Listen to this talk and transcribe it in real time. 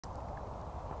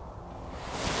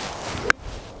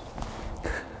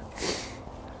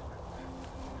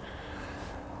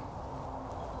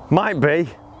Might be,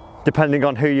 depending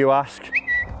on who you ask,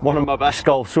 one of my best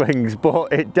golf swings,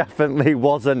 but it definitely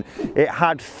wasn't. It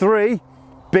had 3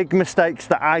 big mistakes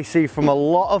that I see from a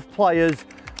lot of players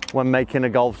when making a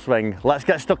golf swing. Let's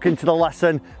get stuck into the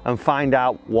lesson and find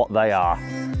out what they are.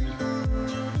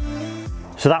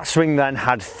 So that swing then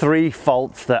had 3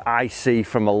 faults that I see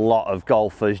from a lot of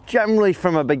golfers, generally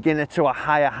from a beginner to a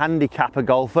higher handicapper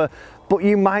golfer, but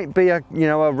you might be a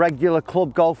regular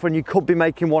club golfer and you could be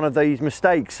making one of these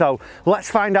mistakes. So let's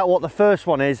find out what the first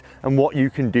one is and what you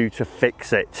can do to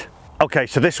fix it. Okay,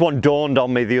 so this one dawned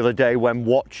on me the other day when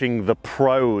watching the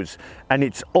pros, and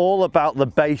it's all about the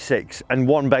basics, and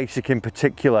one basic in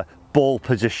particular, ball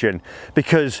position.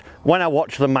 Because when I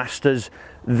watch the Masters,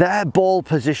 their ball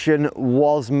position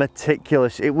was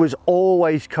meticulous. It was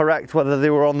always correct, whether they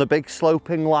were on the big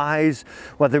sloping lies,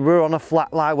 whether they were on a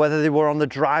flat lie, whether they were on the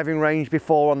driving range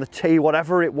before, on the tee,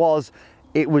 whatever it was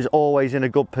always in a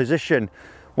good position.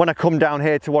 When I come down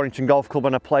here to Warrington Golf Club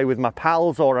and I play with my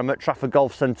pals, or I'm at Trafford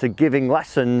Golf Centre giving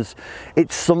lessons,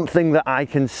 it's something that I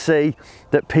can see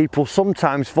that people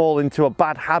sometimes fall into a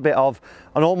bad habit of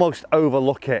and almost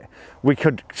overlook it. We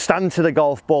could stand to the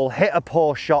golf ball, hit a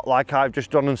poor shot like I've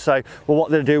just done and say, well,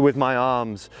 what did I do with my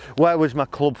arms? Where was my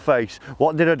club face?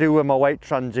 What did I do with my weight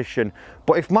transition?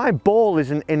 But if my ball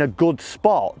isn't in a good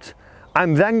spot,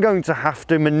 I'm then going to have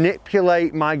to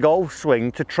manipulate my golf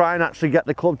swing to try and actually get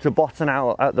the club to bottom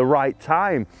out at the right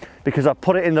time, because I've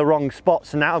put it in the wrong spot.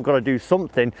 So now I've got to do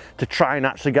something to try and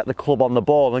actually get the club on the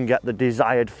ball and get the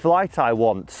desired flight I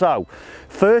want. So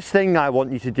first thing I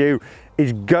want you to do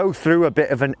is go through a bit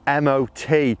of an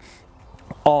MOT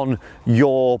on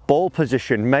your ball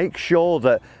position. Make sure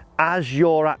that as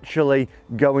you're actually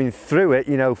going through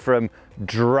it, from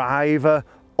driver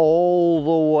all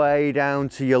the way down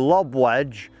to your lob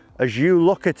wedge, as you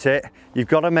look at it, you've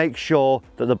got to make sure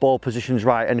that the ball position's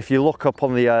right. And if you look up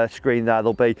on the screen there,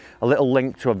 there'll be a little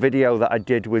link to a video that I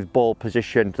did with ball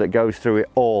position that goes through it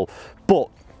all. But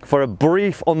for a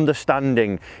brief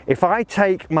understanding, if I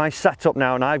take my setup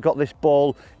now and I've got this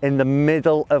ball in the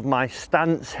middle of my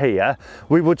stance here,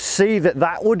 we would see that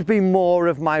that would be more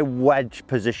of my wedge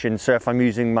position. So if I'm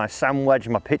using my sand wedge,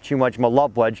 my pitching wedge, my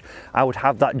lob wedge, I would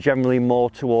have that generally more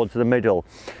towards the middle.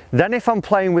 Then if I'm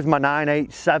playing with my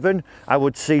 987, I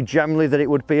would see generally that it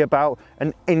would be about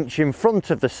an inch in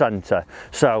front of the centre.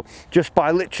 So just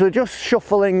by literally just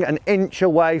shuffling an inch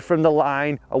away from the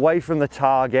line, away from the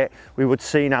target, we would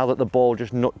see now that the ball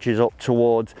just nudges up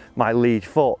towards my lead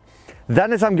foot.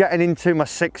 Then as I'm getting into my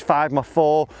 6.5, my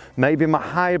 4, maybe my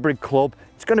hybrid club,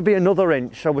 it's going to be another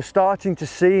inch. So we're starting to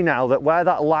see now that where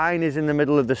that line is in the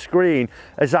middle of the screen,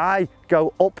 as I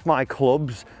go up my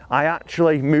clubs, I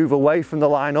actually move away from the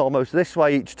line almost this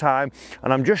way each time,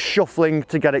 and I'm just shuffling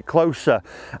to get it closer.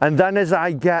 And then as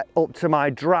I get up to my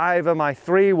driver, my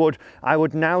 3-wood, I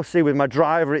would now see with my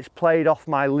driver it's played off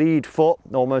my lead foot,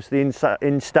 almost the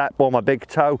instep or my big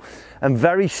toe, and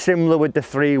very similar with the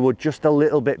 3-wood, just a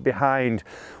little bit behind.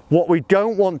 What we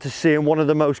don't want to see, and one of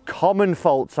the most common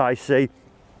faults I see,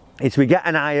 is we get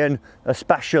an iron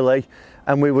especially,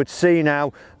 and we would see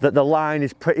now that the line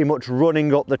is pretty much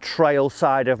running up the trail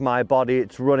side of my body.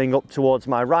 It's running up towards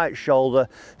my right shoulder.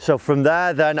 So from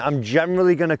there then I'm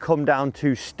generally going to come down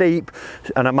too steep,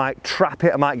 and I might trap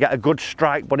it, I might get a good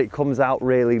strike, but it comes out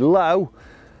really low.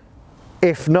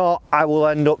 If not, I will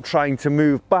end up trying to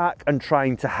move back and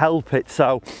trying to help it.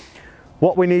 So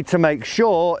what we need to make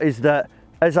sure is that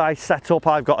as I set up,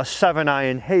 I've got a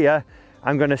 7-iron here,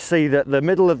 I'm going to see that the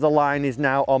middle of the line is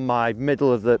now on my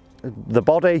middle of the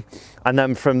body, and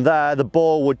then from there the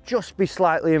ball would just be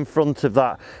slightly in front of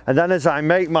that. And then as I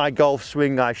make my golf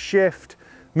swing, I shift,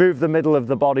 move the middle of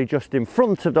the body just in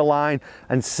front of the line,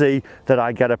 and see that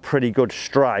I get a pretty good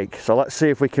strike. So let's see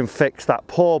if we can fix that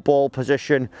poor ball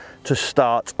position to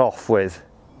start off with.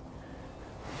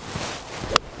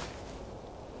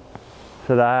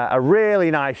 So there, a really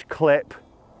nice clip,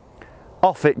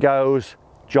 off it goes.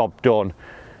 Job done.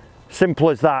 Simple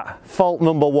as that. Fault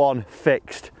number 1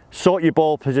 fixed. Sort your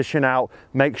ball position out,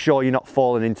 make sure you're not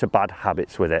falling into bad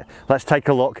habits with it. Let's take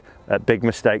a look at big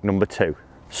mistake number 2.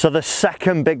 So the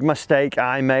second big mistake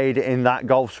I made in that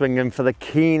golf swing, and for the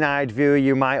keen-eyed viewer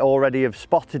you might already have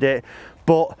spotted it,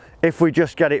 but if we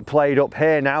just get it played up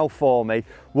here now for me,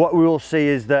 what we will see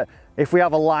is that if we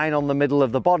have a line on the middle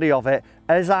of the body of it,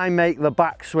 as I make the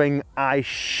backswing, I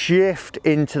shift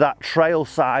into that trail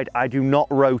side. I do not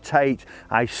rotate.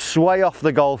 I sway off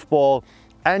the golf ball,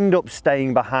 end up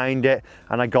staying behind it,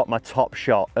 and I got my top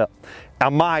shot. I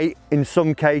might, in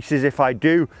some cases, if I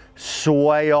do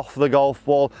sway off the golf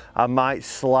ball, I might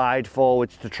slide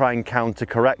forwards to try and counter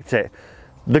correct it.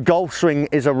 The golf swing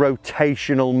is a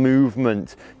rotational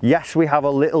movement. Yes, we have a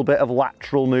little bit of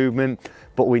lateral movement,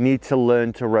 but we need to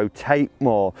learn to rotate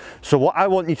more. So what I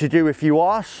want you to do, if you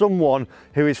are someone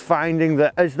who is finding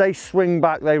that as they swing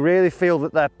back, they really feel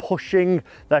that they're pushing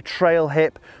their trail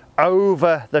hip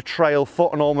over the trail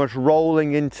foot and almost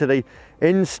rolling into the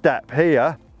instep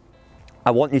here, I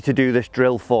want you to do this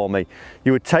drill for me.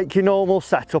 You would take your normal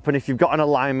setup, and if you've got an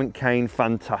alignment cane,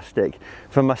 fantastic.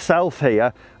 For myself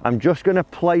here, I'm just going to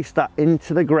place that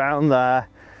into the ground there,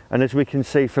 and as we can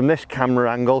see from this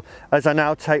camera angle, as I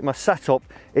now take my setup,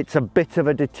 it's a bit of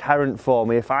a deterrent for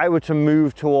me. If I were to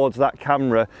move towards that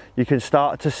camera, you can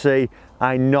start to see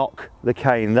I knock the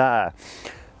cane there.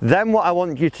 Then what I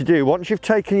want you to do, once you've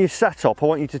taken your setup, I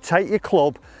want you to take your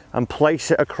club and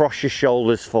place it across your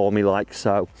shoulders for me like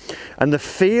so. And the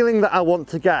feeling that I want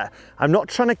to get, I'm not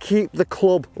trying to keep the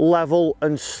club level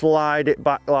and slide it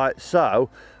back like so.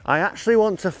 I actually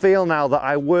want to feel now that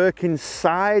I work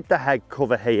inside the head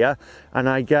cover here and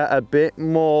I get a bit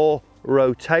more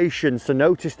rotation. So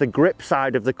notice the grip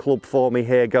side of the club for me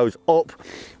here goes up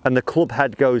and the club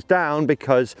head goes down,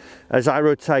 because as I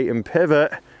rotate and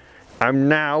pivot, I'm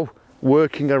now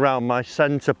working around my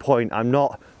center point. I'm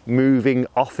not moving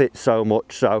off it so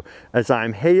much. So as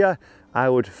I'm here, I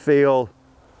would feel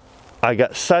I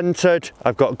get centered.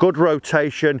 I've got good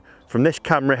rotation from this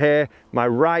camera here. My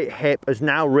right hip has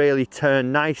now really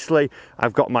turned nicely.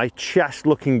 I've got my chest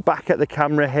looking back at the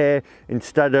camera here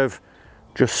instead of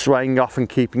just swaying off and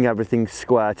keeping everything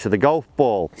square to the golf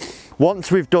ball.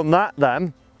 Once we've done that,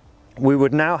 then we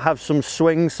would now have some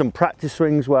swings, some practice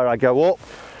swings where I go up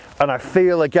and I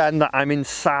feel again that I'm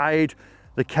inside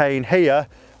the cane here,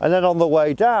 and then on the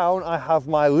way down I have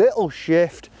my little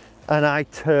shift and I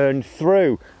turn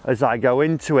through as I go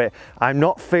into it. I'm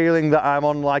not feeling that I'm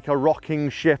on like a rocking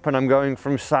ship and I'm going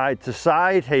from side to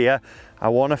side here. I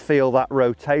want to feel that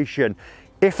rotation.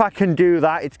 If I can do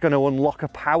that, it's going to unlock a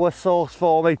power source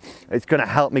for me. It's going to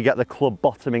help me get the club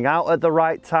bottoming out at the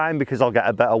right time because I'll get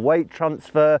a better weight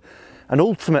transfer, and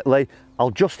ultimately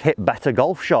I'll just hit better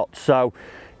golf shots. So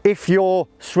if you're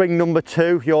swing number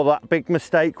 2, you're that big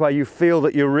mistake where you feel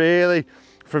that you're really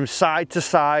from side to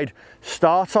side,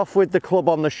 start off with the club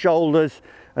on the shoulders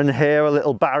and here a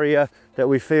little barrier that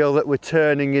we feel that we're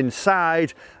turning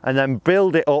inside, and then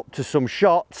build it up to some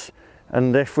shots.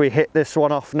 And if we hit this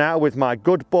one off now with my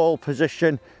good ball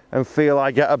position and feel I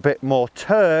get a bit more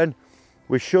turn,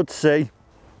 we should see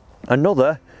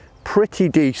another pretty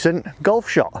decent golf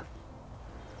shot.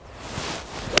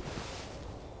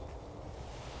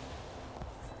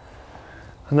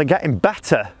 And they're getting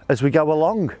better as we go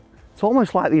along. It's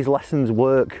almost like these lessons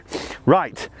work.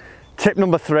 Right, tip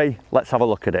number 3, let's have a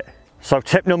look at it. So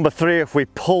tip number 3, if we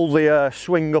pull the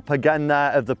swing up again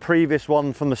there of the previous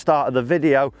one from the start of the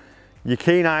video, your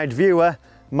keen-eyed viewer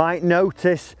might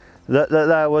notice that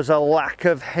there was a lack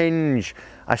of hinge.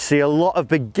 I see a lot of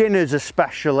beginners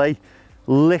especially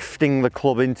lifting the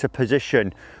club into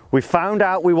position. We found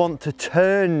out we want to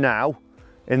turn now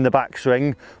in the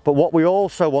backswing, but what we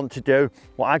also want to do,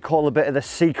 what I call a bit of the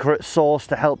secret sauce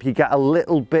to help you get a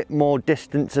little bit more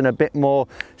distance and a bit more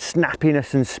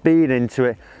snappiness and speed into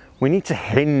it, we need to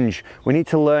hinge. We need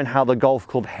to learn how the golf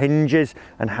club hinges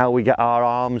and how we get our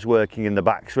arms working in the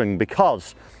backswing,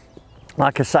 because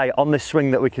like I say, on this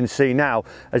swing that we can see now,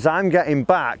 as I'm getting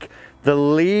back, the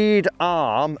lead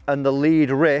arm and the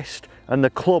lead wrist and the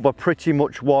club are pretty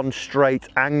much one straight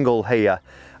angle here.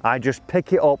 I just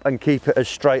pick it up and keep it as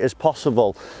straight as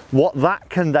possible. What that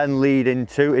can then lead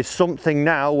into is something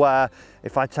now where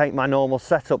if I take my normal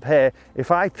setup here,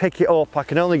 if I pick it up, I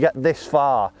can only get this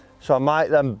far. So I might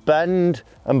then bend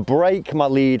and break my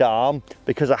lead arm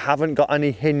because I haven't got any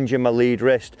hinge in my lead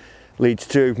wrist. Leads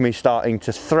to me starting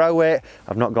to throw it.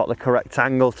 I've not got the correct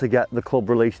angle to get the club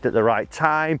released at the right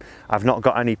time. I've not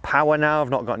got any power now. I've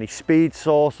not got any speed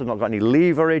source. I've not got any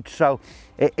leverage. So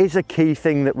it is a key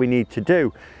thing that we need to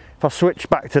do. If I switch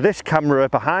back to this camera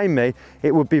behind me,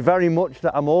 it would be very much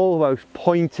that I'm almost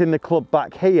pointing the club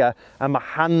back here and my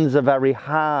hands are very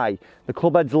high. The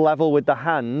club head's level with the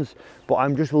hands, but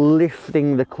I'm just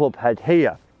lifting the club head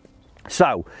here.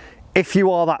 So if you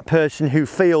are that person who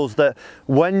feels that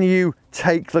when you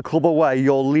take the club away,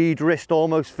 your lead wrist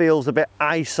almost feels a bit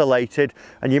isolated,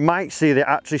 and you might see that it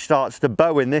actually starts to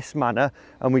bow in this manner,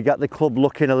 and we get the club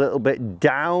looking a little bit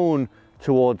down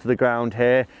towards the ground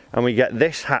here, and we get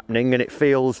this happening and it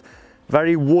feels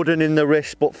very wooden in the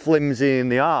wrist but flimsy in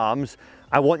the arms,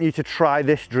 I want you to try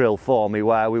this drill for me,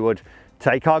 where we would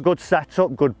take our good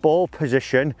setup, good ball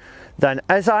position, then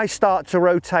as I start to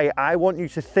rotate, I want you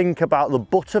to think about the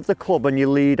butt of the club and your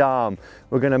lead arm.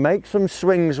 We're going to make some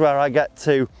swings where I get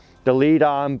to the lead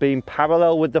arm being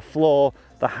parallel with the floor,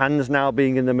 the hands now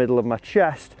being in the middle of my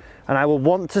chest, and I will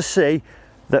want to see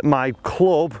that my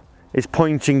club is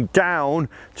pointing down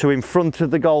to in front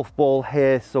of the golf ball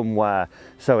here somewhere.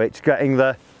 So it's getting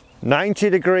the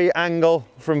 90-degree angle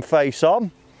from face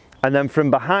on, and then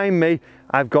from behind me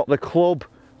I've got the club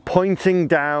pointing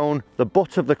down, the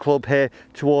butt of the club here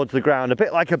towards the ground, a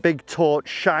bit like a big torch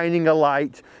shining a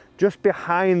light just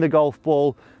behind the golf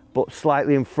ball but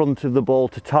slightly in front of the ball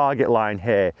to target line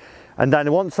here. And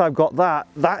then once I've got that,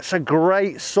 that's a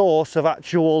great source of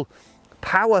actual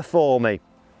power for me.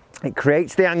 It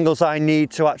creates the angles I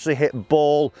need to actually hit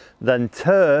ball then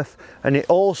turf, and it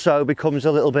also becomes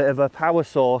a little bit of a power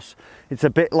source. It's a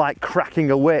bit like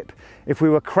cracking a whip. If we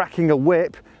were cracking a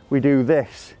whip, we do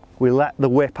this. We let the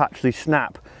whip actually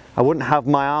snap. I wouldn't have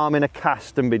my arm in a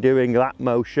cast and be doing that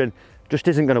motion. Just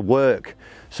isn't going to work.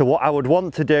 So what I would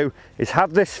want to do is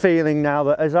have this feeling now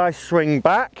that as I swing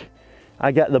back,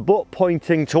 I get the butt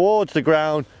pointing towards the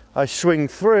ground, I swing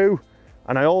through,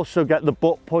 and I also get the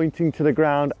butt pointing to the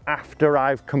ground after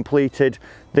I've completed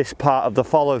this part of the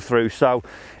follow through. So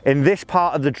in this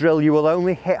part of the drill, you will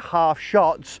only hit half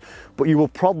shots, but you will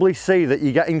probably see that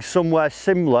you're getting somewhere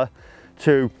similar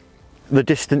to the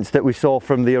distance that we saw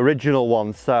from the original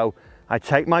one. So I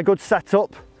take my good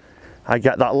setup, I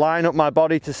get that line up my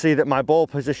body to see that my ball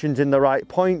position's in the right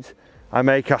point. I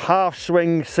make a half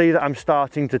swing, see that I'm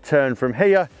starting to turn from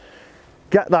here,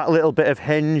 get that little bit of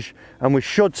hinge, and we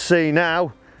should see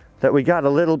now that we got a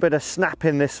little bit of snap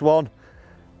in this one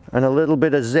and a little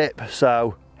bit of zip.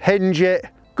 So hinge it,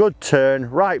 good turn,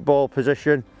 right ball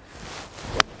position.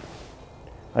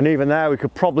 And even there we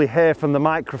could probably hear from the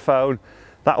microphone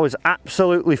that was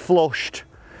absolutely flushed,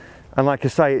 and like I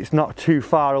say, it's not too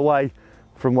far away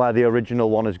from where the original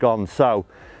one has gone. So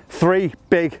 3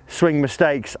 big swing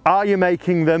mistakes. Are you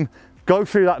making them? Go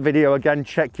through that video again,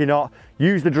 check you're not.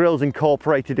 Use the drills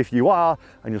incorporated if you are,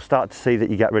 and you'll start to see that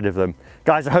you get rid of them.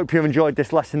 Guys, I hope you've enjoyed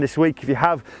this lesson this week. If you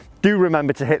have, do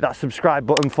remember to hit that subscribe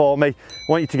button for me.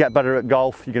 I want you to get better at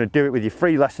golf. You're going to do it with your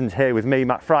free lessons here with me,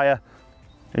 Matt Fryer.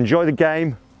 Enjoy the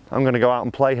game. I'm going to go out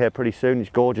and play here pretty soon. It's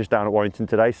gorgeous down at Warrington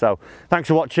today. So thanks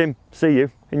for watching. See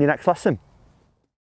you in your next lesson.